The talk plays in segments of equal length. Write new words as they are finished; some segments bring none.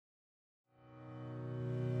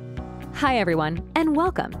Hi, everyone, and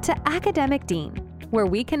welcome to Academic Dean, where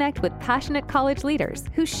we connect with passionate college leaders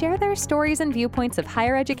who share their stories and viewpoints of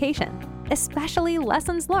higher education, especially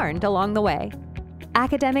lessons learned along the way.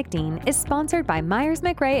 Academic Dean is sponsored by Myers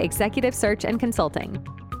McRae Executive Search and Consulting.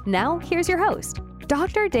 Now, here's your host,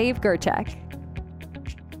 Dr. Dave Gerchek.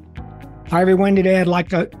 Hi, everyone. Today, I'd like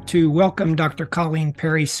to welcome Dr. Colleen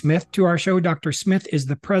Perry-Smith to our show. Dr. Smith is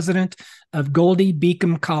the president of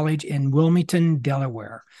Goldey-Beacom College in Wilmington,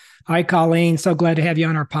 Delaware. Hi, Colleen. So glad to have you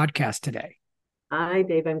on our podcast today. Hi,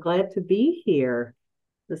 Dave. I'm glad to be here.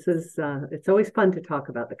 This is, it's always fun to talk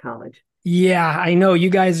about the college. Yeah, I know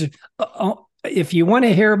you guys, if you want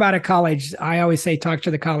to hear about a college, I always say talk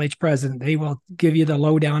to the college president. They will give you the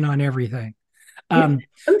lowdown on everything.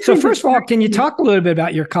 So first of all, can you talk a little bit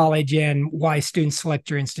about your college and why students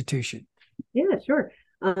select your institution? Yeah, sure.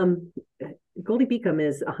 Goldey-Beacom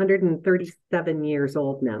is 137 years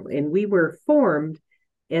old now, and we were formed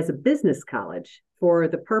as a business college for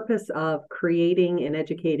the purpose of creating and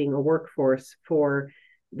educating a workforce for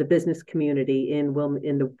the business community in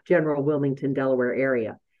the general Wilmington, Delaware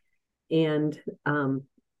area. And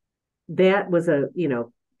that was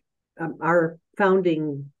our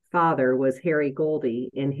founding father was Harry Goldey,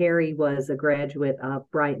 and Harry was a graduate of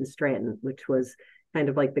Bryant and Stratton, which was kind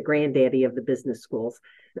of like the granddaddy of the business schools.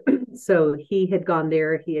 So he had gone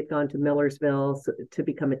there. He had gone to Millersville to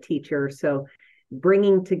become a teacher. So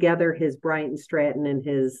bringing together his Bryant and Stratton and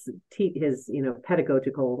his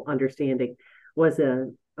pedagogical understanding was a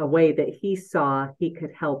way that he saw he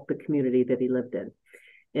could help the community that he lived in.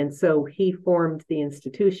 And so he formed the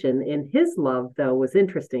institution, and his love, though, was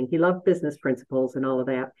interesting. He loved business principles and all of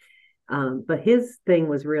that. But his thing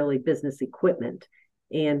was really business equipment.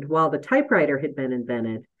 And while the typewriter had been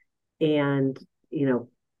invented and,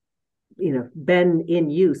 been in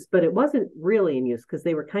use, but it wasn't really in use because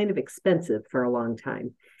they were kind of expensive for a long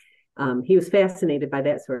time. He was fascinated by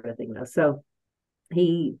that sort of thing, though. So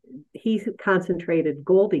he concentrated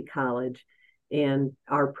Goldey College and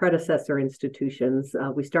our predecessor institutions.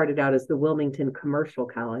 We started out as the Wilmington Commercial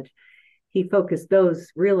College. He focused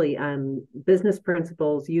those really on business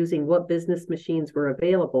principles, using what business machines were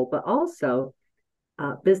available, but also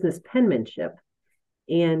business penmanship.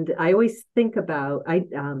 And I always think about,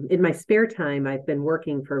 in my spare time, I've been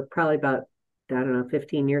working for probably about,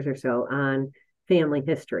 15 years or so on family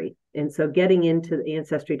history. And so getting into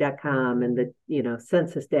Ancestry.com and the,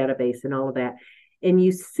 census database and all of that. And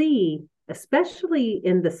you see, especially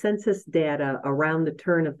in the census data around the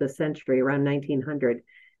turn of the century, around 1900,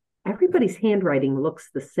 everybody's handwriting looks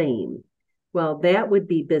the same. Well, that would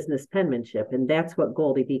be business penmanship, and that's what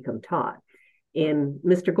Goldey-Beacom taught. And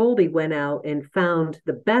Mr. Goldey went out and found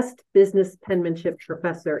the best business penmanship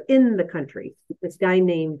professor in the country, this guy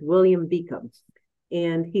named William Beacom.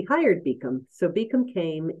 And he hired Beacom. So Beacom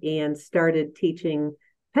came and started teaching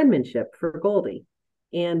penmanship for Goldey.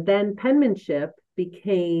 And then penmanship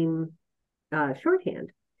became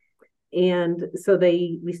shorthand. And so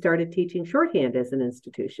we started teaching shorthand as an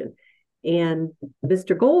institution. And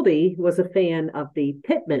Mr. Goldey was a fan of the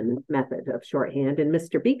Pittman method of shorthand, and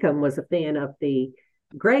Mr. Beacom was a fan of the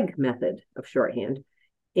Gregg method of shorthand.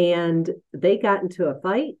 And they got into a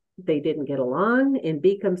fight. They didn't get along, and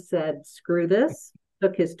Beacom said, screw this,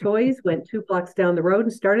 took his toys, went 2 blocks down the road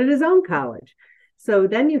and started his own college. So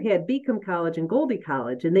then you had Beacom College and Goldey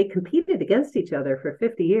College, and they competed against each other for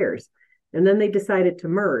 50 years. And then they decided to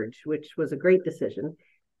merge, which was a great decision.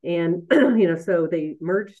 And, so they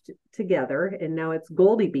merged together, and now it's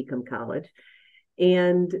Goldey-Beacom College.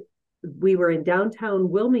 And we were in downtown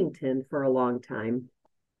Wilmington for a long time.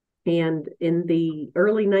 And in the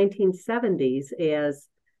early 1970s, as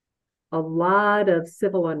a lot of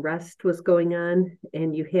civil unrest was going on,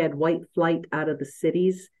 and you had white flight out of the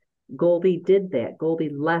cities, Goldey did that. Goldey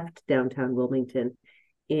left downtown Wilmington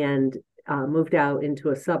and moved out into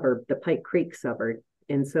a suburb, the Pike Creek suburb.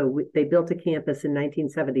 And so they built a campus in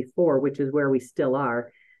 1974, which is where we still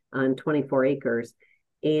are, on 24 acres,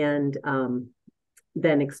 and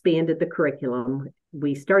then expanded the curriculum.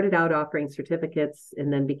 We started out offering certificates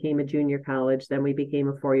and then became a junior college. Then we became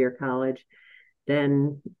a 4-year college.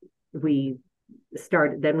 Then we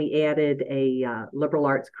added a liberal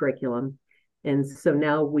arts curriculum. And so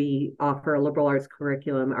now we offer a liberal arts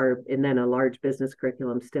curriculum and then a large business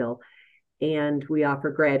curriculum still. And we offer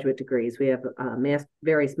graduate degrees. We have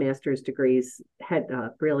various master's degrees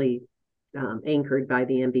really anchored by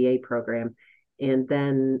the MBA program, and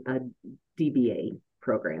then a DBA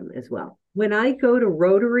program as well. When I go to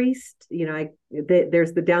Rotary,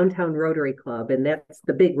 there's the Downtown Rotary Club, and that's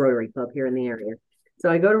the big Rotary Club here in the area. So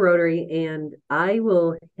I go to Rotary, and I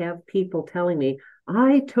will have people telling me,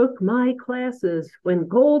 I took my classes when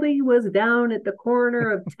Goldie was down at the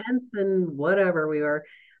corner of 10th and whatever we were.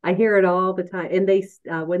 I hear it all the time. And they,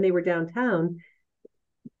 when they were downtown,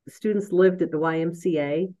 students lived at the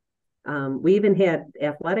YMCA. We even had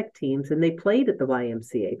athletic teams, and they played at the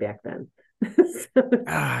YMCA back then. So,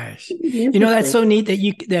 Gosh, that's so neat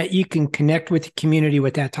that you can connect with the community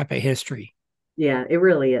with that type of history. Yeah, it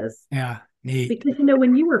really is. Yeah, neat. Because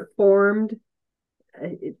when you were formed,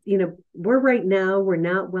 we're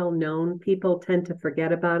not well known. People tend to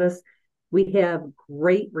forget about us. We have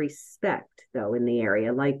great respect, though, in the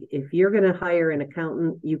area. Like, if you're going to hire an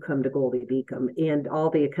accountant, you come to Goldey-Beacom, and all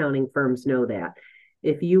the accounting firms know that.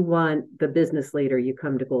 If you want the business leader, you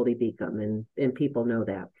come to Goldey-Beacom, and people know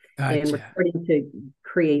that. Gotcha. And we're starting to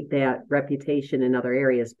create that reputation in other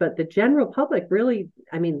areas. But the general public really,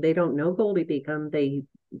 they don't know Goldey-Beacom. They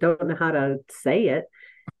don't know how to say it.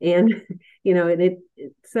 And,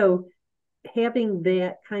 so having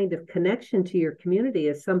that kind of connection to your community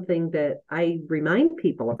is something that I remind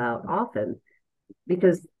people about often,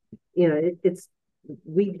 because,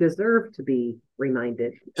 we deserve to be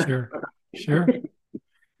reminded. Sure.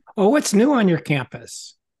 Oh, what's new on your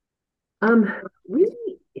campus? We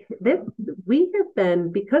have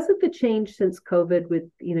been, because of the change since COVID with,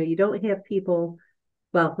 you don't have people,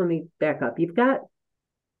 well, let me back up. You've got,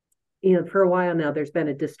 for a while now, there's been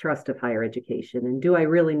a distrust of higher education. And do I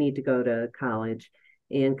really need to go to college?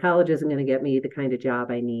 And college isn't going to get me the kind of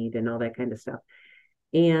job I need and all that kind of stuff.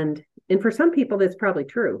 And for some people, that's probably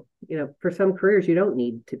true. For some careers, you don't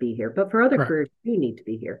need to be here. But for other careers, you need to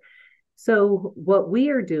be here. So what we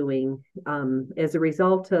are doing as a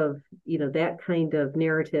result of, that kind of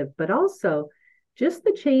narrative, but also just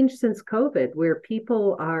the change since COVID, where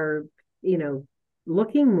people are,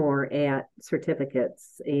 looking more at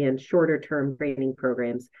certificates and shorter term training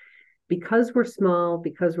programs. Because we're small,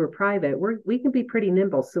 because we're private, we can be pretty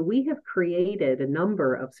nimble. So we have created a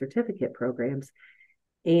number of certificate programs,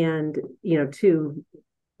 and, to,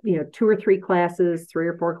 2 or 3 classes, 3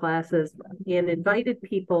 or 4 classes, and invited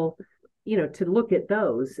people, to look at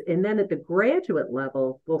those. And then at the graduate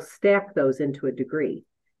level, we'll stack those into a degree.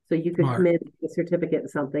 So you could commit a certificate in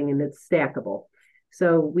something and it's stackable.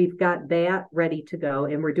 So we've got that ready to go.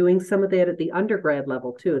 And we're doing some of that at the undergrad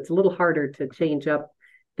level too. It's a little harder to change up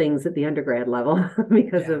things at the undergrad level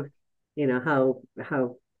because of,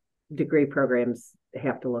 how degree programs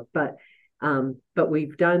have to look. But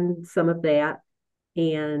we've done some of that,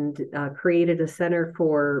 and created a center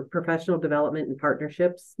for professional development and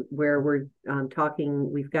partnerships, where we're talking.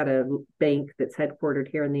 We've got a bank that's headquartered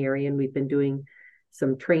here in the area, and we've been doing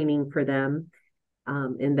some training for them.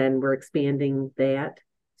 And then we're expanding that.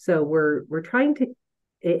 So we're trying to,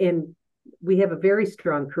 and we have a very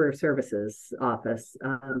strong career services office.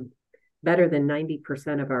 Better than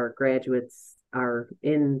 90% of our graduates are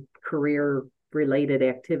in career related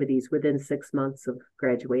activities within 6 months of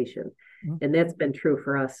graduation. And that's been true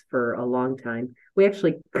for us for a long time. We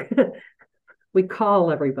actually, we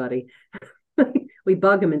call everybody. We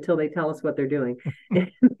bug them until they tell us what they're doing.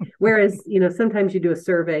 Whereas, sometimes you do a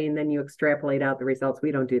survey and then you extrapolate out the results.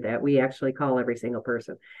 We don't do that. We actually call every single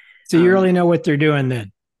person. So you really know what they're doing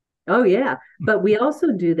then. Oh yeah. But we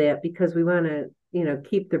also do that because we want to,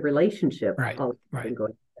 keep the relationship going.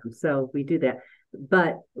 So we do that.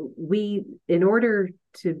 But in order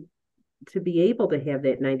to be able to have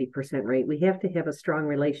that 90% rate, we have to have a strong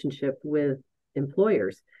relationship with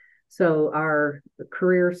employers. So our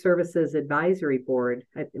Career Services Advisory Board,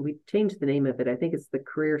 we changed the name of it. I think it's the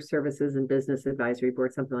Career Services and Business Advisory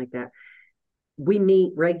Board, something like that. We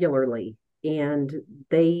meet regularly, and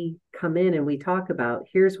they come in and we talk about,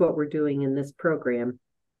 here's what we're doing in this program.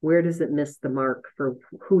 Where does it miss the mark for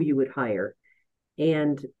who you would hire?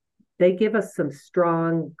 And they give us some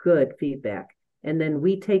strong, good feedback. And then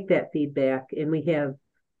we take that feedback and we have,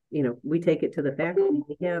 we take it to the faculty.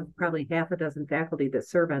 We have probably half a dozen faculty that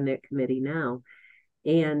serve on that committee now.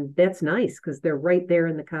 And that's nice because they're right there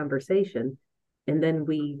in the conversation. And then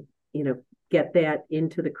we, get that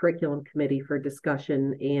into the curriculum committee for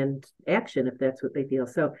discussion and action if that's what they feel.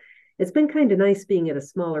 So it's been kind of nice being at a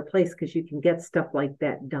smaller place because you can get stuff like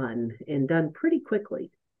that done pretty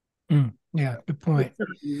quickly. Yeah, good point.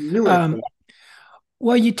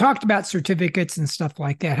 Well, you talked about certificates and stuff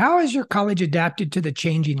like that. How has your college adapted to the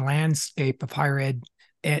changing landscape of higher ed,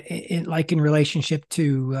 like in relationship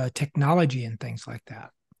to technology and things like that?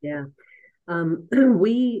 Yeah.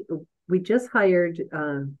 We just hired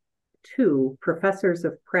 2 professors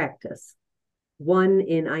of practice, one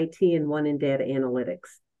in IT and one in data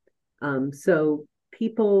analytics. So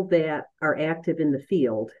people that are active in the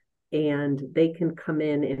field, and they can come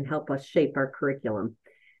in and help us shape our curriculum.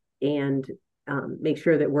 And make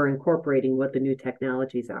sure that we're incorporating what the new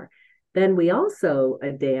technologies are. Then we also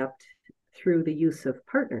adapt through the use of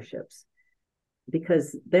partnerships,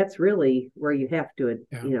 because that's really where you have to,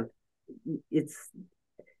 it's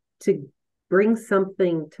to bring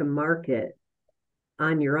something to market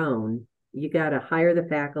on your own. You got to hire the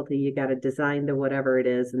faculty, you got to design the whatever it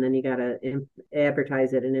is, and then you got to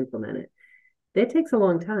advertise it and implement it. That takes a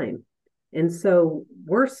long time. And so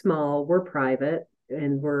we're small, we're private,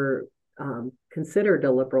 and we're considered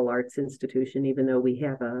a liberal arts institution, even though we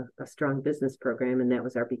have a strong business program, and that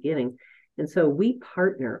was our beginning. And so we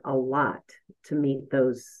partner a lot to meet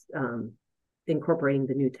those, incorporating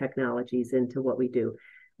the new technologies into what we do.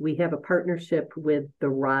 We have a partnership with the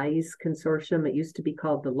RISE Consortium. It used to be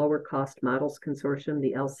called the Lower Cost Models Consortium,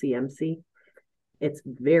 the LCMC. It's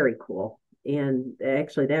very cool. And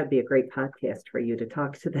actually, that would be a great podcast for you to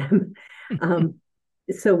talk to them.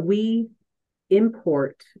 So we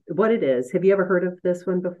import what it is. Have you ever heard of this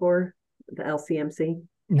one before, the LCMC?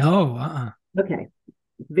 No. Okay,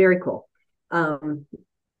 very cool.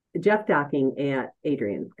 Jeff Docking at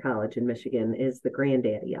Adrian College in Michigan is the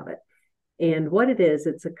granddaddy of it. And what it is,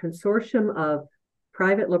 it's a consortium of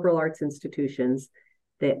private liberal arts institutions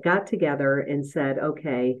that got together and said,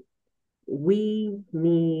 okay, we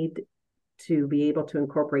need to be able to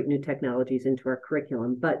incorporate new technologies into our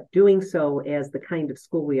curriculum, but doing so as the kind of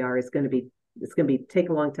school we are is going to be take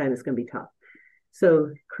a long time. It's going to be tough. So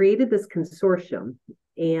created this consortium,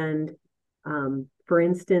 and for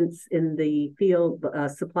instance, in the field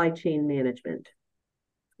supply chain management,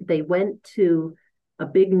 they went to a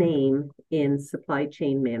big name in supply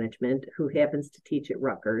chain management who happens to teach at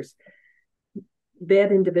Rutgers.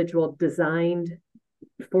 That individual designed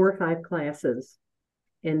 4 or 5 classes,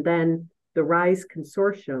 and then the RISE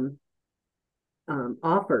Consortium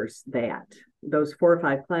offers those 4 or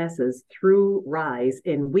 5 classes through RISE,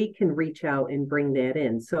 and we can reach out and bring that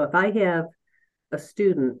in. So if I have a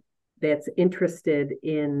student that's interested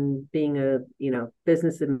in being a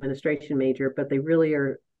business administration major, but they'd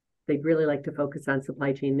really like to focus on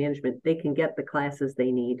supply chain management, they can get the classes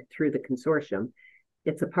they need through the consortium.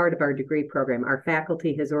 It's a part of our degree program. Our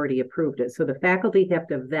faculty has already approved it. So the faculty have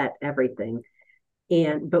to vet everything,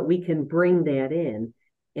 but we can bring that in,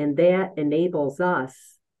 and that enables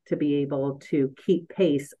us to be able to keep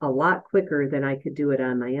pace a lot quicker than I could do it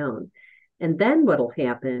on my own. And then what'll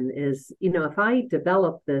happen is, if I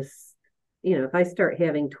develop this, if I start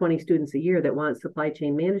having 20 students a year that want supply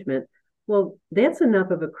chain management, well, that's enough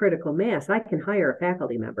of a critical mass. I can hire a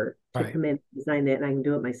faculty member to come in and design that, and I can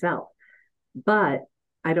do it myself. But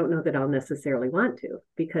I don't know that I'll necessarily want to,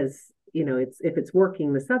 because, if it's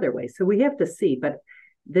working this other way. So we have to see. But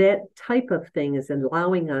that type of thing is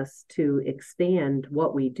allowing us to expand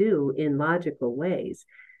what we do in logical ways.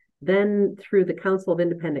 Then through the Council of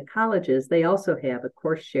Independent Colleges, they also have a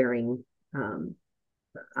course sharing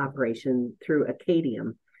operation through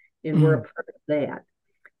Acadium, and we're a part of that.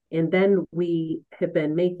 And then we have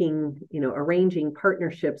been arranging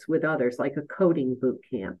partnerships with others, like a coding boot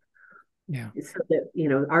camp. Yeah. So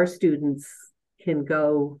that, our students can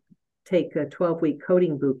go take a 12-week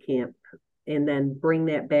coding boot camp and then bring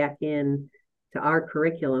that back in to our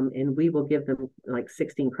curriculum, and we will give them like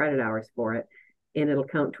 16 credit hours for it, and it'll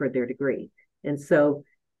count toward their degree. And so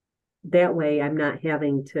that way I'm not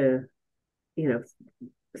having to,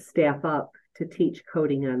 staff up to teach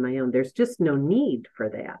coding on my own. There's just no need for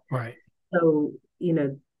that. Right. So,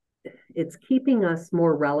 it's keeping us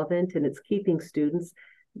more relevant, and it's keeping students.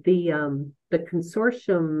 The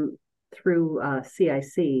consortium through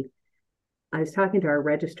CIC, I was talking to our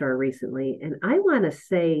registrar recently, and I want to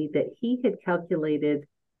say that he had calculated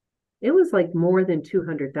it was like more than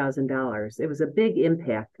 $200,000. It was a big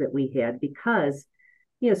impact that we had, because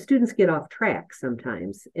students get off track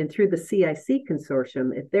sometimes. And through the CIC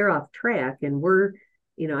consortium, if they're off track and we're,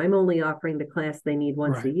 I'm only offering the class they need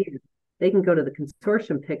once a year, they can go to the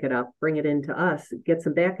consortium, pick it up, bring it into us, gets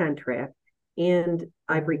them back on track, and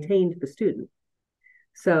I've retained the student.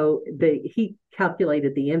 So he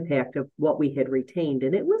calculated the impact of what we had retained,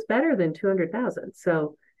 and it was better than 200,000.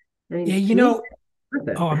 So, I mean,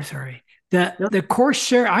 I'm sorry. The course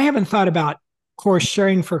share, I haven't thought about course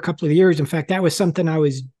sharing for a couple of years. In fact, that was something I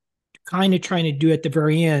was kind of trying to do at the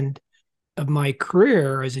very end of my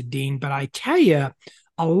career as a dean. But I tell you,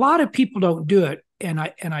 a lot of people don't do it. And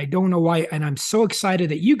I don't know why. And I'm so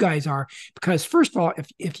excited that you guys are, because first of all,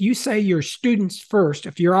 if you say your students first,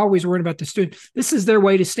 if you're always worried about the student, this is their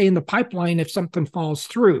way to stay in the pipeline. If something falls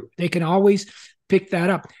through, they can always pick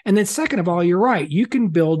that up. And then second of all, you're right. You can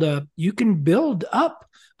build up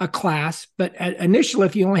a class, but initially,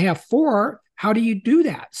 if you only have 4, how do you do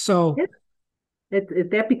that? So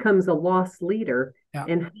that becomes a loss leader. Yeah.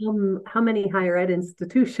 And how many higher ed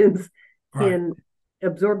institutions Right. can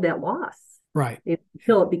absorb that loss? Right.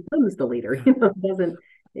 Until it becomes the leader. Yeah. It doesn't.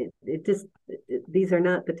 These are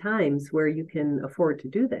not the times where you can afford to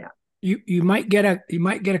do that. You might get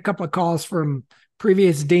a couple of calls from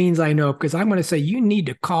previous deans I know, because I'm going to say you need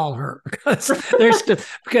to call her because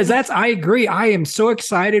I agree. I am so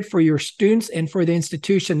excited for your students and for the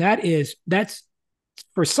institution. That's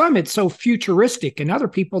for some, it's so futuristic, and other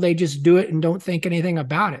people, they just do it and don't think anything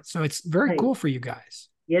about it. So it's very cool for you guys.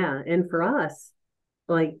 Yeah. And for us,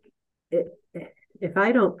 like, if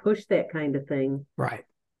I don't push that kind of thing, right,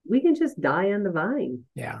 we can just die on the vine.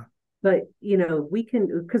 Yeah. But, we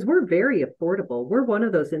can, because we're very affordable. We're one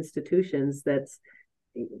of those institutions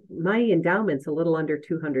my endowment's a little under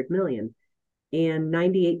 200 million, and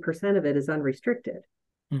 98% of it is unrestricted.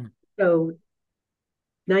 So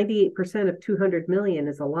 98% of 200 million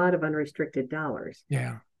is a lot of unrestricted dollars.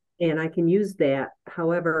 Yeah. And I can use that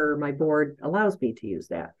however my board allows me to use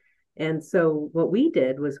that. And so what we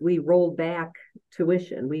did was we rolled back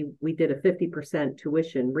tuition. We did a 50%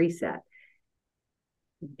 tuition reset,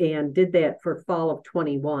 and did that for fall of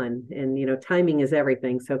 21. And, timing is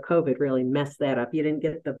everything. So COVID really messed that up. You didn't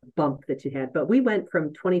get the bump that you had, but we went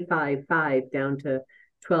from 25.5 down to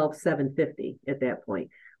 12,750 at that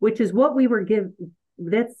point, which is what we were given.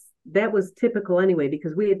 That was typical anyway,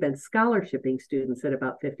 because we had been scholarshiping students at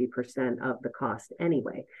about 50% of the cost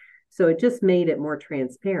anyway. So it just made it more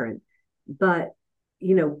transparent. But,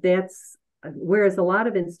 whereas a lot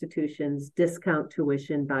of institutions discount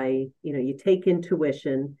tuition by, you take in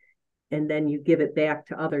tuition and then you give it back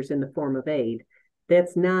to others in the form of aid.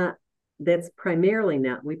 That's primarily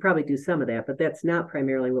not, we probably do some of that, but that's not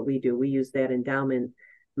primarily what we do. We use that endowment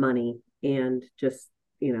money and just,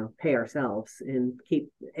 pay ourselves and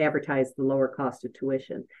advertise the lower cost of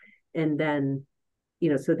tuition. And then,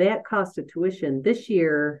 so that cost of tuition this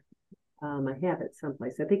year, I have it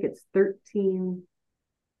someplace. I think it's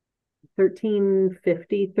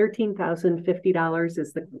 $13,050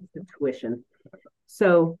 is the tuition.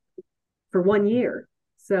 So for 1 year.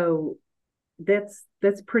 So that's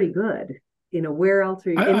pretty good. Where else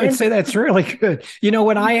are you? I'd say that's really good.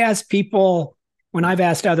 When I've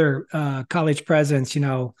asked other college presidents,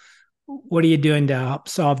 what are you doing to help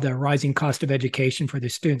solve the rising cost of education for the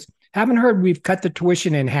students? Haven't heard we've cut the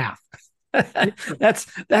tuition in half.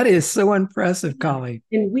 That is so impressive, Colleen.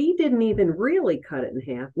 And we didn't even really cut it in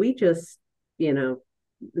half. We just,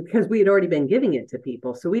 because we had already been giving it to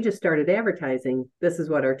people. So we just started advertising, this is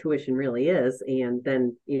what our tuition really is, and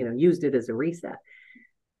then, used it as a reset.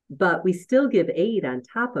 But we still give aid on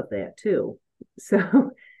top of that too.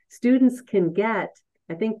 So students can get,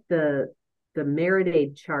 I think the merit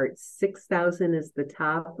aid chart, 6,000 is the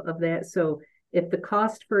top of that. So if the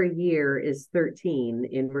cost for a year is 13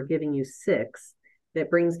 and we're giving you 6, that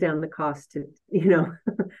brings down the cost to,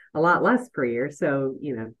 a lot less per year. So,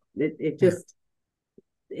 it just,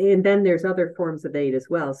 and then there's other forms of aid as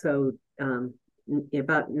well. So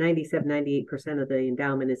about 98% of the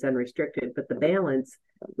endowment is unrestricted, but the balance,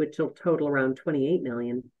 which will total around 28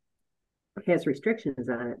 million, has restrictions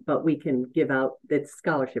on it, but we can give out, that's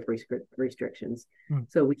scholarship restrictions.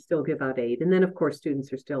 So we still give out aid. And then of course,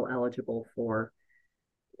 students are still eligible for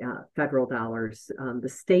federal dollars. The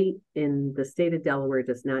state of Delaware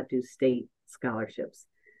does not do state scholarships.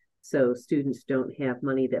 So students don't have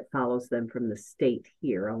money that follows them from the state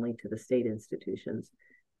here, only to the state institutions,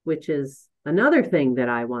 which is another thing that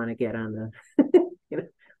I want to get on the,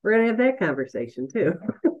 we're going to have that conversation too.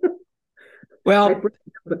 Well, I brought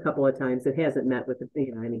it up a couple of times. It hasn't met with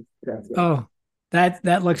any success yet. Oh,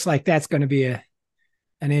 that looks like that's going to be an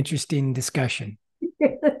interesting discussion.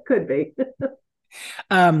 It could be.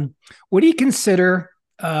 What do you consider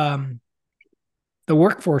the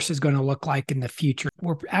workforce is going to look like in the future?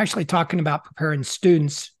 We're actually talking about preparing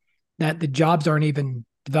students that the jobs aren't even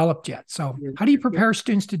developed yet. So how do you prepare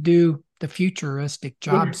students to do the futuristic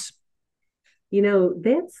jobs?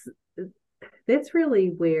 That's really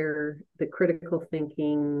where the critical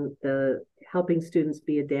thinking, the helping students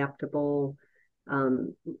be adaptable,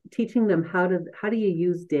 teaching them how do you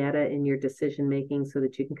use data in your decision making so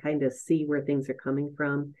that you can kind of see where things are coming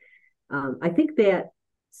from. I think that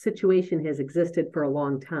situation has existed for a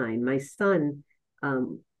long time. My son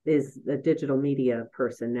is a digital media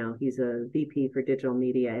person now. He's a VP for digital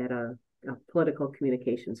media at a political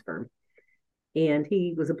communications firm. And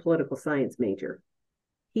he was a political science major.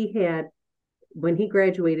 When he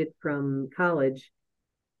graduated from college,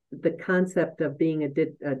 the concept of being a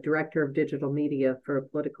director of digital media for a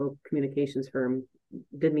political communications firm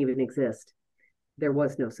didn't even exist. There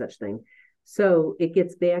was no such thing. So it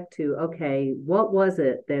gets back to, okay, what was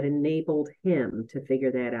it that enabled him to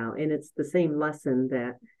figure that out? And it's the same lesson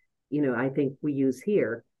that, I think we use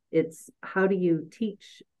here. It's how do you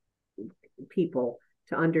teach people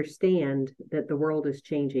to understand that the world is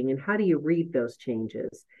changing, and how do you read those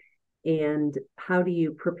changes? And how do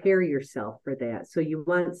you prepare yourself for that? So you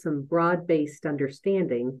want some broad-based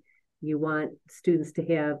understanding. You want students to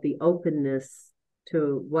have the openness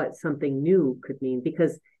to what something new could mean,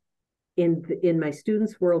 because in my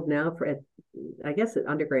students' world now, I guess at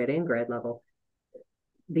undergrad and grad level,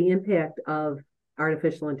 the impact of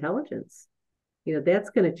artificial intelligence, that's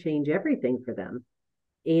going to change everything for them.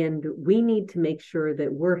 And we need to make sure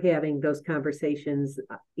that we're having those conversations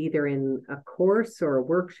either in a course or a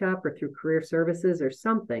workshop or through career services or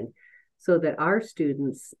something, so that our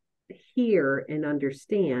students hear and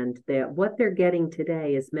understand that what they're getting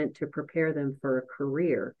today is meant to prepare them for a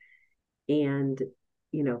career. And,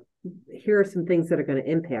 here are some things that are going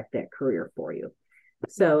to impact that career for you.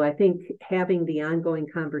 So I think having the ongoing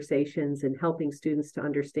conversations and helping students to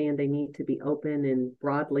understand they need to be open and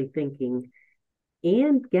broadly thinking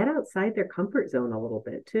and get outside their comfort zone a little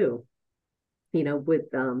bit too.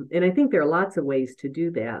 And I think there are lots of ways to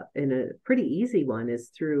do that. And a pretty easy one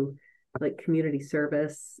is through like community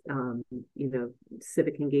service,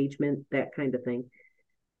 civic engagement, that kind of thing.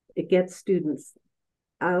 It gets students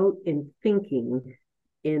out and thinking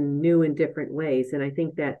in new and different ways. And I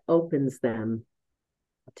think that opens them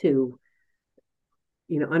to,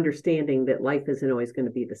 understanding that life isn't always going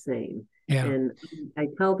to be the same. Yeah. And I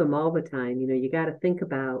tell them all the time, you got to think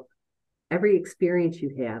about every experience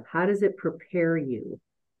you have. How does it prepare you?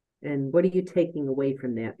 And what are you taking away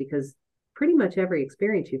from that? Because pretty much every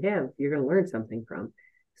experience you have, you're going to learn something from.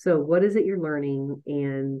 So what is it you're learning,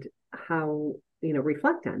 and how,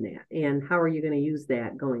 reflect on that, and how are you going to use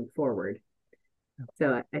that going forward?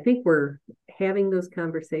 So I think we're having those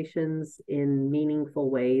conversations in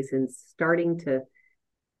meaningful ways and starting to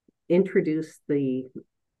introduce the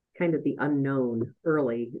kind of the unknown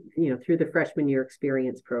early, through the freshman year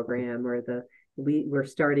experience program, or we're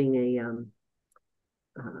starting a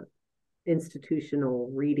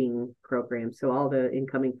institutional reading program. So all the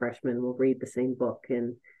incoming freshmen will read the same book,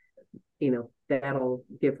 and that'll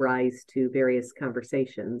give rise to various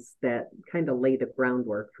conversations that kind of lay the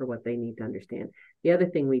groundwork for what they need to understand. The other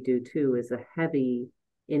thing we do too is a heavy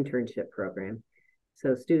internship program.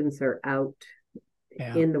 So students are out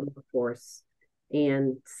in the workforce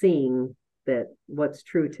and seeing that what's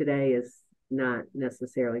true today is not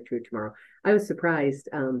necessarily true tomorrow. I was surprised.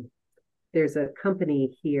 There's a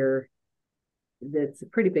company here that's a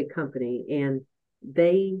pretty big company, and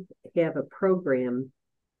they have a program,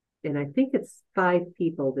 and I think it's 5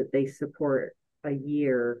 people that they support a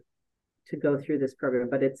year to go through this program.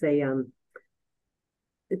 But it's they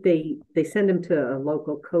send them to a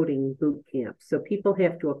local coding boot camp. So people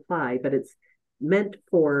have to apply, but it's meant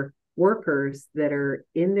for workers that are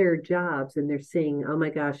in their jobs and they're saying, oh my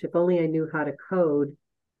gosh, if only I knew how to code,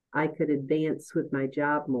 I could advance with my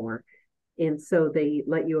job more. And so they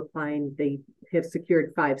let you apply, and they have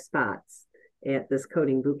secured 5 spots at this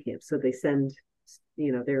coding boot camp. So they send,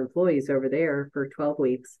 their employees over there for 12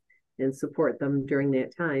 weeks and support them during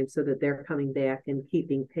that time, so that they're coming back and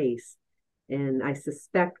keeping pace. And I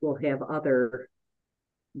suspect we'll have other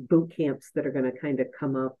boot camps that are going to kind of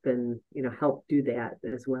come up and, help do that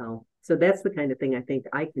as well. So that's the kind of thing I think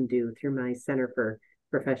I can do through my Center for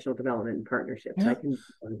Professional Development and Partnerships. Yeah. I can do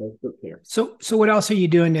one of those boot camps. So what else are you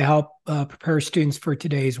doing to help prepare students for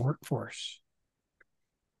today's workforce?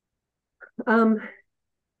 I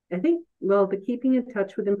think, the keeping in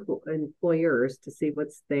touch with employers to see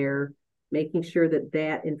what's there, making sure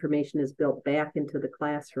that information is built back into the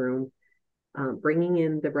classroom, bringing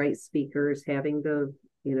in the right speakers, having the,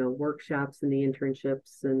 workshops and the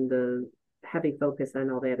internships, and the heavy focus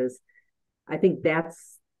on all that I think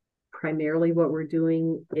that's primarily what we're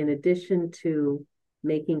doing, in addition to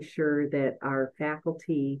making sure that our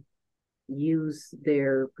faculty use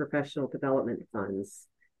their professional development funds.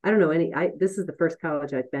 I don't know this is the first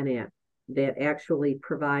college I've been at that actually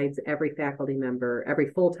provides every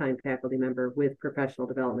full-time faculty member with professional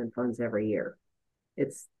development funds every year.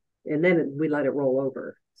 And then we let it roll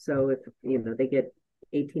over. So if, they get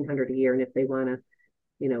 $1,800 a year, and if they want to,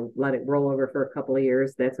 let it roll over for a couple of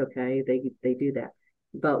years, that's okay. They do that.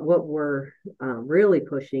 But what we're really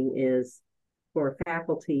pushing is for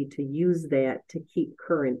faculty to use that to keep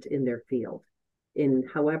current in their field, in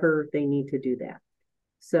however they need to do that.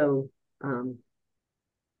 So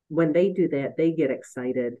when they do that, they get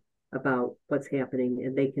excited about what's happening,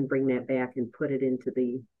 and they can bring that back and put it into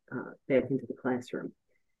the back into the classroom.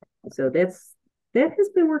 So that's that has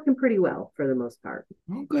been working pretty well for the most part.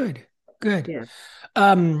 Oh, good. Good. Yeah.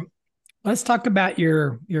 Let's talk about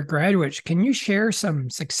your graduates. Can you share some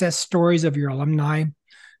success stories of your alumni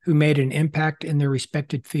who made an impact in their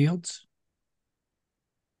respected fields?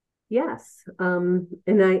 Yes. And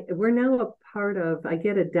we're now a part of, I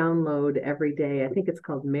get a download every day. I think it's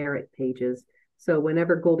called Merit Pages. So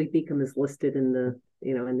whenever Goldey-Beacom is listed in the,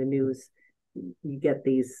 in the news, you get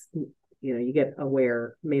these, you get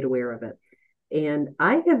made aware of it. And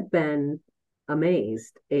I have been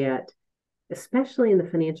amazed at, especially in the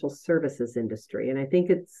financial services industry. And I think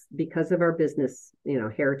it's because of our business,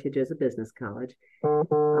 heritage as a business college.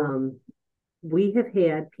 We have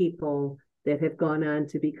had people that have gone on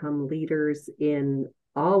to become leaders in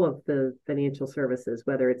all of the financial services,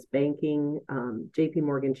 whether it's banking, JP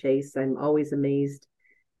Morgan Chase. I'm always amazed.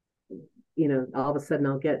 All of a sudden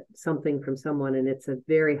I'll get something from someone and it's a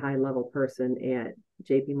very high level person at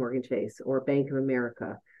JP Morgan Chase or Bank of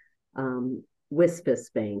America,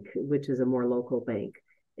 Wisfis Bank, which is a more local bank.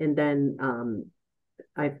 And then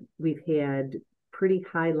we've had pretty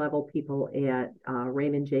high level people at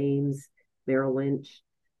Raymond James, Merrill Lynch,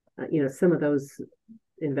 some of those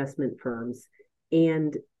investment firms.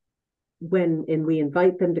 And we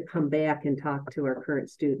invite them to come back and talk to our current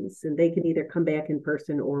students, and they can either come back in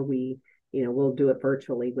person or we'll do it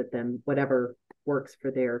virtually with them, whatever works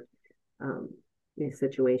for their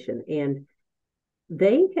situation. And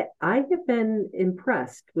I have been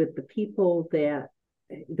impressed with the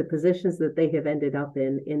positions that they have ended up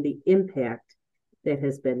in and the impact that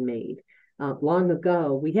has been made. Long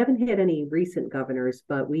ago, we haven't had any recent governors,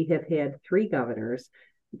 but we have had 3 governors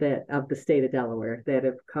of the state of Delaware that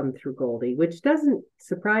have come through Goldey, which doesn't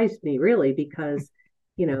surprise me really, because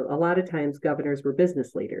a lot of times governors were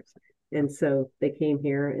business leaders, and so they came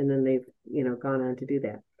here and then they've gone on to do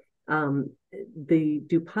that. The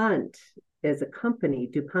DuPont as a company,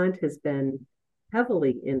 DuPont has been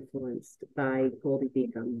heavily influenced by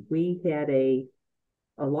Goldey-Beacom. We had a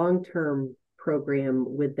long-term program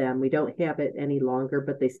with them. We don't have it any longer,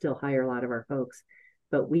 but they still hire a lot of our folks.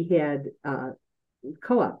 But we had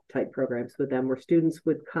co-op type programs with them where students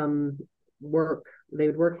would come work. They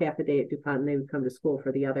would work half a day at DuPont and they would come to school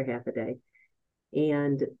for the other half a day.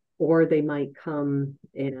 Or they might come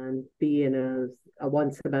and be in a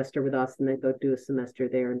one semester with us and then go do a semester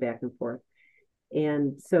there and back and forth.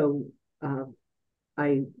 And so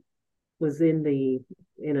I was in a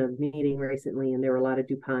meeting recently, and there were a lot of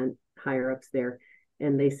DuPont higher ups there,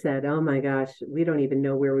 and they said, "Oh my gosh, we don't even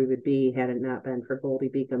know where we would be had it not been for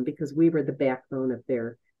Goldey-Beacom, because we were the backbone of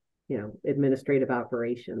their, administrative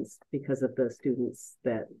operations because of the students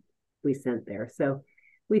that we sent there." So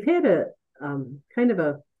we've had a kind of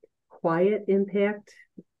a quiet impact.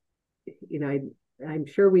 I'm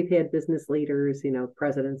sure we've had business leaders,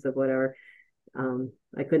 presidents of whatever.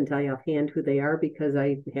 I couldn't tell you offhand who they are because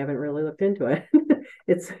I haven't really looked into it.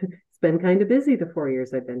 It's been kind of busy the 4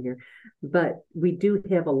 years I've been here, but we do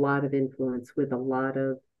have a lot of influence with a lot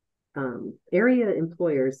of area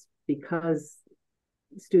employers because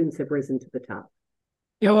students have risen to the top.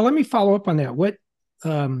 Yeah, well, let me follow up on that. What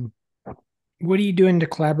are you doing to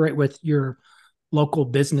collaborate with your local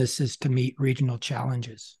businesses to meet regional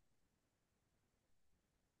challenges?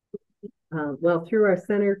 Well, through our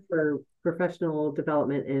Center for Professional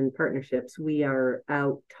Development and Partnerships, we are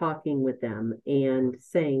out talking with them and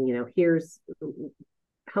saying,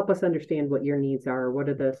 help us understand what your needs are. What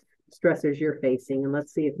are the stressors you're facing? And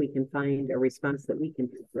let's see if we can find a response that we can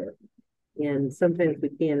do. And sometimes we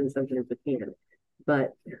can and sometimes we can't.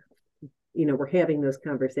 But, we're having those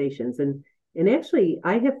conversations. And actually,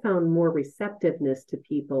 I have found more receptiveness to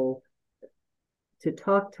people to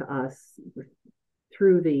talk to us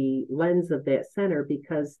through the lens of that center,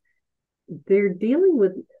 because they're dealing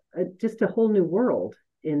with just a whole new world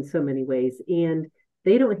in so many ways, and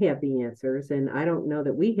they don't have the answers, and I don't know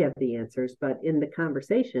that we have the answers, but in the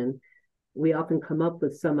conversation we often come up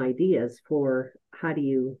with some ideas for how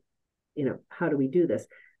do we do this. I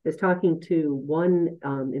was talking to one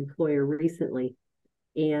employer recently,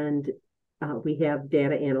 and we have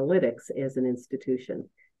data analytics as an institution.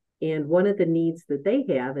 And one of the needs that they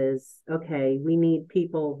have is, okay, we need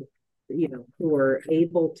people, who are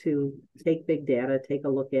able to take big data, take a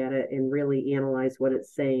look at it, and really analyze what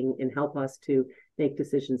it's saying and help us to make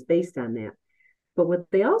decisions based on that. But what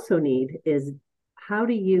they also need is, how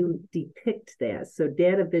do you depict that? So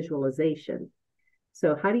data visualization.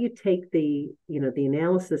 So how do you take the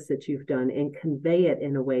analysis that you've done and convey it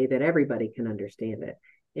in a way that everybody can understand it?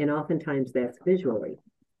 And oftentimes that's visually.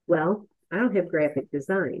 Well, I don't have graphic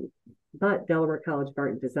design, but Delaware College of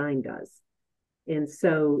Art and Design does. And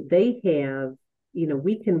so they have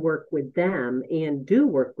we can work with them and do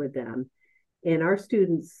work with them. And our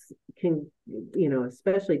students can,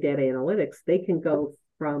 especially data analytics, they can go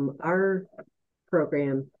from our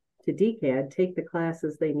program to DCAD, take the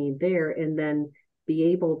classes they need there, and then be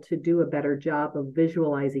able to do a better job of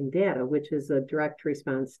visualizing data, which is a direct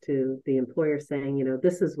response to the employer saying,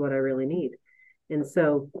 this is what I really need. And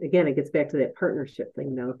so, again, it gets back to that partnership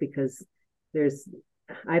thing, though, because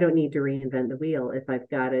I don't need to reinvent the wheel if I've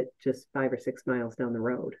got it just 5 or 6 miles down the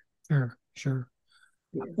road. Sure.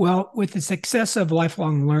 Yeah. Well, with the success of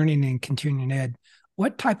lifelong learning and continuing ed,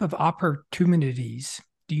 what type of opportunities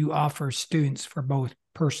do you offer students for both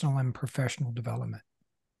personal and professional development?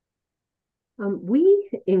 We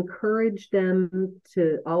encourage them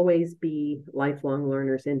to always be lifelong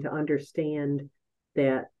learners and to understand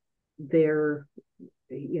that their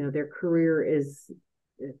career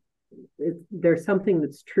there's something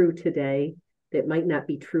that's true today that might not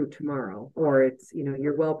be true tomorrow, or it's,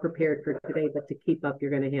 you're well prepared for today, but to keep up,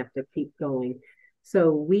 you're going to have to keep going.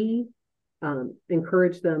 So we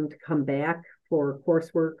encourage them to come back for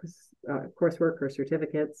coursework or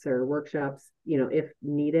certificates or workshops, if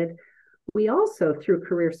needed. We also, through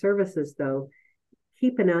career services, though,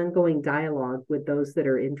 keep an ongoing dialogue with those that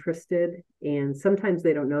are interested. And sometimes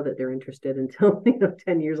they don't know that they're interested until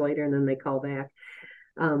 10 years later, and then they call back.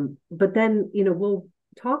 But then, we'll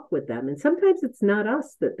talk with them. And sometimes it's not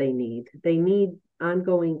us that they need. They need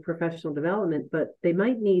ongoing professional development, but they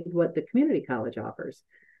might need what the community college offers,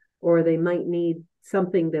 or they might need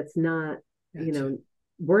something that's not,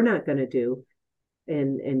 we're not going to do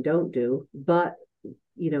and don't do, but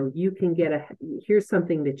you can here's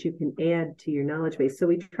something that you can add to your knowledge base. So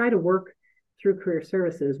we try to work through career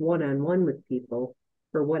services one-on-one with people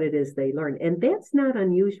for what it is they learn. And that's not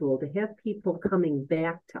unusual to have people coming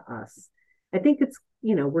back to us. I think it's,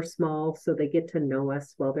 we're small, so they get to know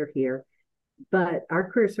us while they're here. But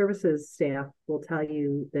our career services staff will tell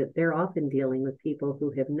you that they're often dealing with people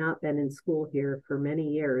who have not been in school here for many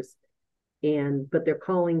years. But they're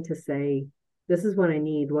calling to say, this is what I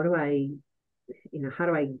need. What do I, how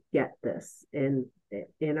do I get this? And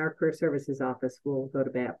in our career services office, we'll go to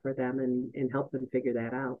bat for them and help them figure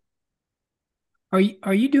that out.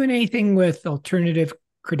 Are you doing anything with alternative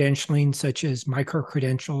credentialing, such as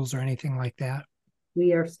micro-credentials or anything like that?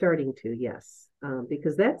 We are starting to, yes,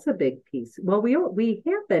 because that's a big piece. Well, we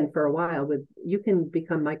have been for a while. You can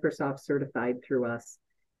become Microsoft certified through us.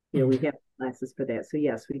 We have classes for that. So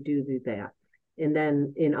yes, we do that. And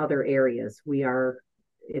then in other areas,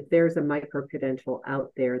 if there's a micro-credential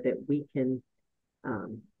out there that we can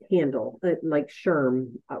handle, like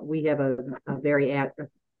SHRM, we have a very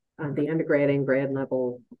the undergrad and grad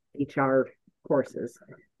level HR courses.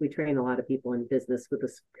 We train a lot of people in business with a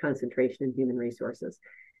concentration in human resources.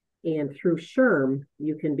 And through SHRM,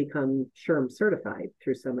 you can become SHRM certified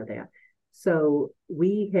through some of that. So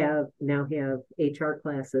we now have HR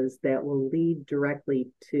classes that will lead directly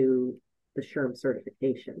to the SHRM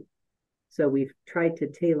certification. So we've tried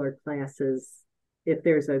to tailor classes. If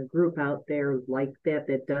there's a group out there like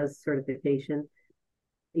that does certification,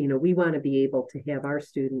 we want to be able to have our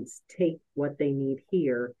students take what they need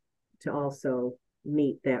here to also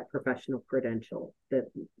meet that professional credential that,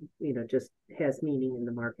 just has meaning in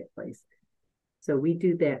the marketplace. So we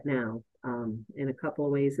do that now in a couple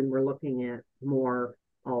of ways, and we're looking at more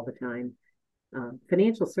all the time.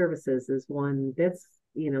 Financial services is one that's,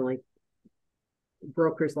 like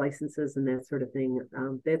brokers' licenses and that sort of thing.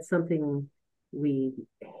 That's something we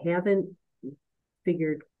haven't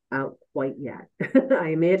figured out quite yet. I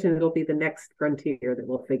imagine it'll be the next frontier that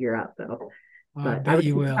we'll figure out, though. But I was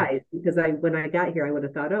surprised because when I got here, I would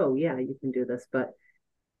have thought, oh yeah, you can do this, but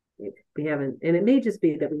we haven't. And it may just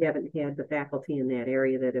be that we haven't had the faculty in that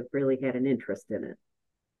area that have really had an interest in it.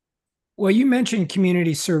 Well, you mentioned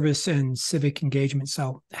community service and civic engagement.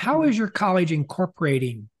 So how is your college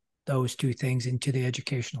incorporating those two things into the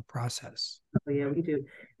educational process? Oh, yeah, we do.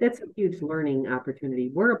 That's a huge learning opportunity.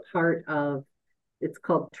 We're a part of, it's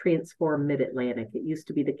called Transform Mid-Atlantic. It used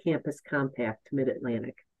to be the Campus Compact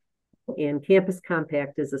Mid-Atlantic. And Campus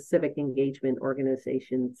Compact is a civic engagement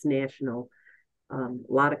organization. It's national. A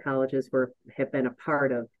lot of colleges have been a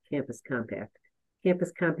part of Campus Compact.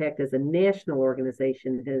 Campus Compact as a national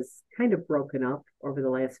organization has kind of broken up over the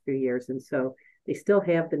last few years. And so they still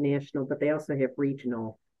have the national, but they also have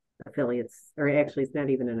regional affiliates, or actually it's not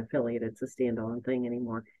even an affiliate, it's a standalone thing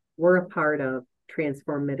anymore. We're a part of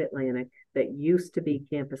Transform Mid-Atlantic that used to be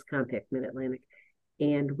Campus Compact Mid-Atlantic.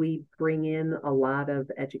 And we bring in a lot of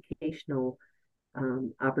educational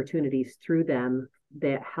opportunities through them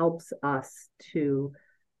that helps us to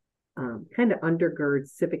kind of undergirds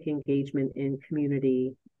civic engagement and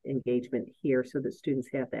community engagement here so that students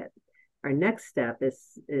have that. Our next step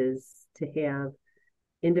is to have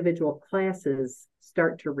individual classes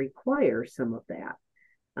start to require some of that.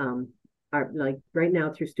 Like right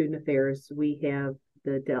now through Student Affairs, we have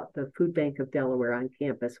the Food Bank of Delaware on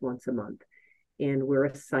campus once a month, and we're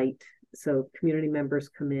a site, so community members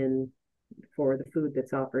come in for the food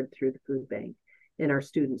that's offered through the food bank, and our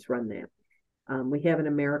students run that. We have an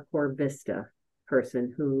AmeriCorps Vista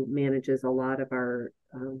person who manages a lot of our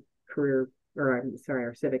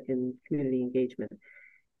our civic and community engagement.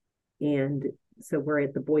 And so we're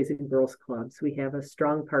at the Boys and Girls Clubs. We have a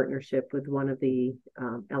strong partnership with one of the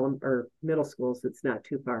middle schools that's not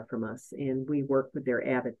too far from us, and we work with their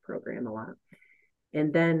AVID program a lot.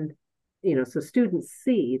 And then, so students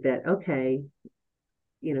see that, okay,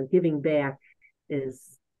 giving back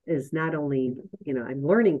is not only, I'm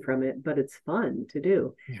learning from it, but it's fun to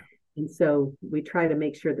do. Yeah. And so we try to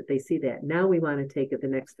make sure that they see that. Now we want to take it the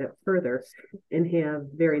next step further and have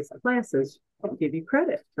various classes give you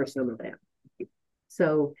credit for some of that.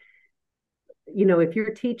 So, if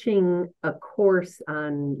you're teaching a course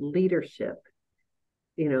on leadership,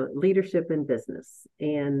 leadership in business,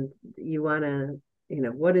 and you want to,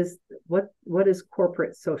 what is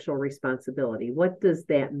corporate social responsibility? What does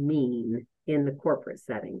that mean in the corporate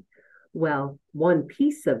setting? Well, one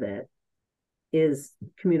piece of it is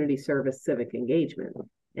community service, civic engagement.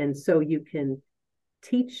 And so you can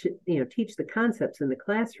teach the concepts in the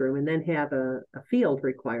classroom and then have a field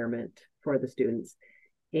requirement for the students.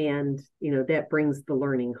 And, that brings the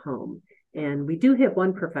learning home. And we do have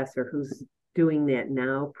one professor who's doing that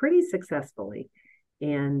now pretty successfully.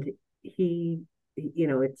 And he,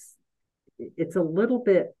 it's a little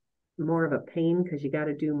bit more of a pain because you got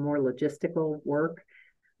to do more logistical work.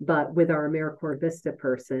 But with our AmeriCorps Vista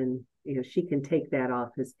person, she can take that off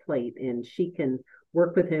his plate and she can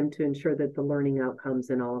work with him to ensure that the learning outcomes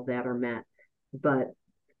and all of that are met. But,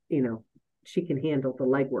 she can handle the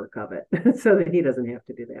legwork of it so that he doesn't have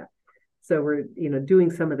to do that. So we're, doing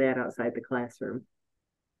some of that outside the classroom.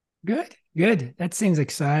 Good. That seems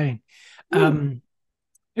exciting.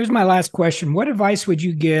 Here's my last question. What advice would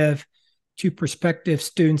you give to prospective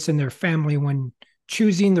students and their family when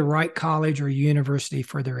choosing the right college or university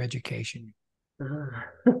for their education?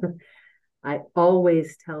 I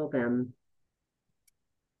always tell them,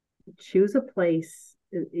 choose a place,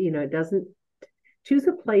 choose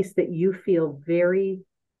a place that you feel very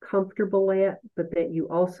comfortable at, but that you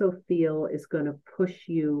also feel is going to push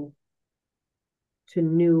you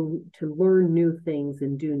to learn new things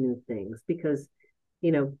and do new things. Because,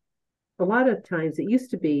 a lot of times it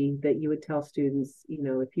used to be that you would tell students,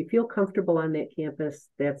 if you feel comfortable on that campus,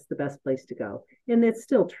 that's the best place to go. And that's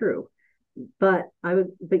still true. But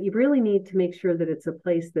you really need to make sure that it's a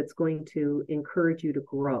place that's going to encourage you to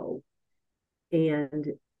grow and,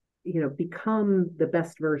 become the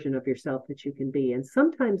best version of yourself that you can be. And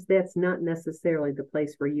sometimes that's not necessarily the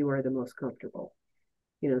place where you are the most comfortable.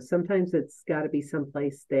 Sometimes it's got to be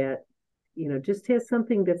someplace that, just has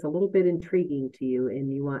something that's a little bit intriguing to you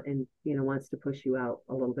and you want, and, wants to push you out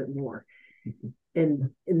a little bit more.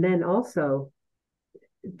 And then also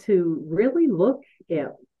to really look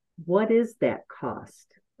at what is that cost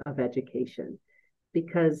of education,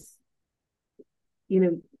 because,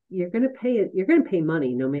 you're going to pay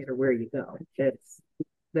money no matter where you go.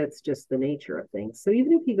 That's just the nature of things. So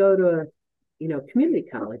even if you go to a community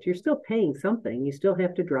college, you're still paying something. You still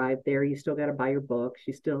have to drive there. You still got to buy your books.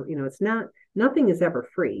 You still, nothing is ever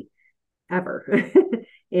free, ever.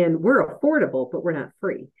 And we're affordable, but we're not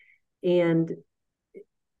free. And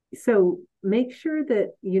so make sure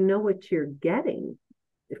that you know what you're getting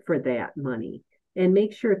for that money and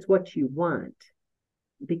make sure it's what you want.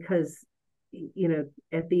 Because,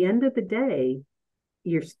 at the end of the day,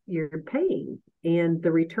 you're paying, and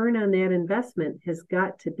the return on that investment has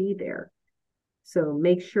got to be there. So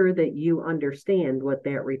make sure that you understand what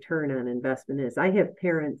that return on investment is. I have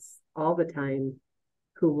parents all the time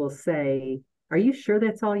who will say, "Are you sure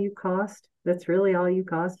that's all you cost? That's really all you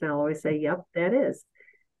cost?" And I'll always say, "Yep, that is."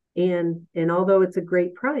 And although it's a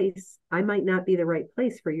great price, I might not be the right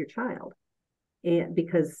place for your child. And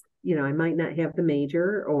because, I might not have the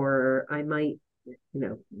major, or I might,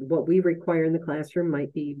 what we require in the classroom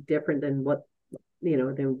might be different than what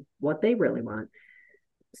they really want.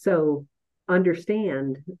 So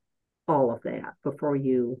understand all of that before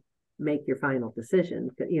you make your final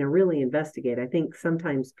decision. Really investigate. I think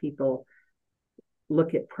sometimes people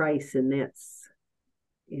look at price and that's,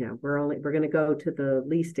 we're going to go to the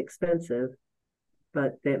least expensive,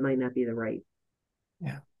 but that might not be the right.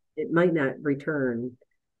 Yeah. It might not return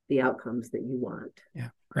the outcomes that you want. Yeah.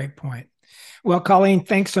 Great point. Well, Colleen,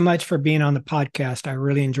 thanks so much for being on the podcast. I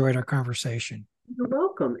really enjoyed our conversation. You're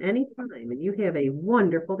welcome anytime, and you have a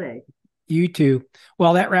wonderful day. You too.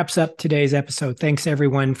 Well, that wraps up today's episode. Thanks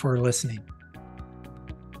everyone for listening.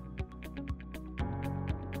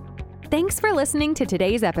 Thanks for listening to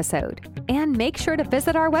today's episode, and make sure to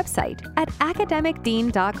visit our website at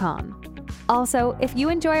academicdean.com. Also, if you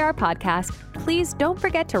enjoy our podcast, please don't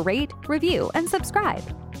forget to rate, review, and subscribe.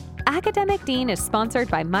 Academic Dean is sponsored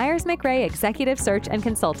by Myers McRae Executive Search and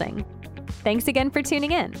Consulting. Thanks again for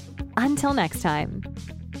tuning in. Until next time.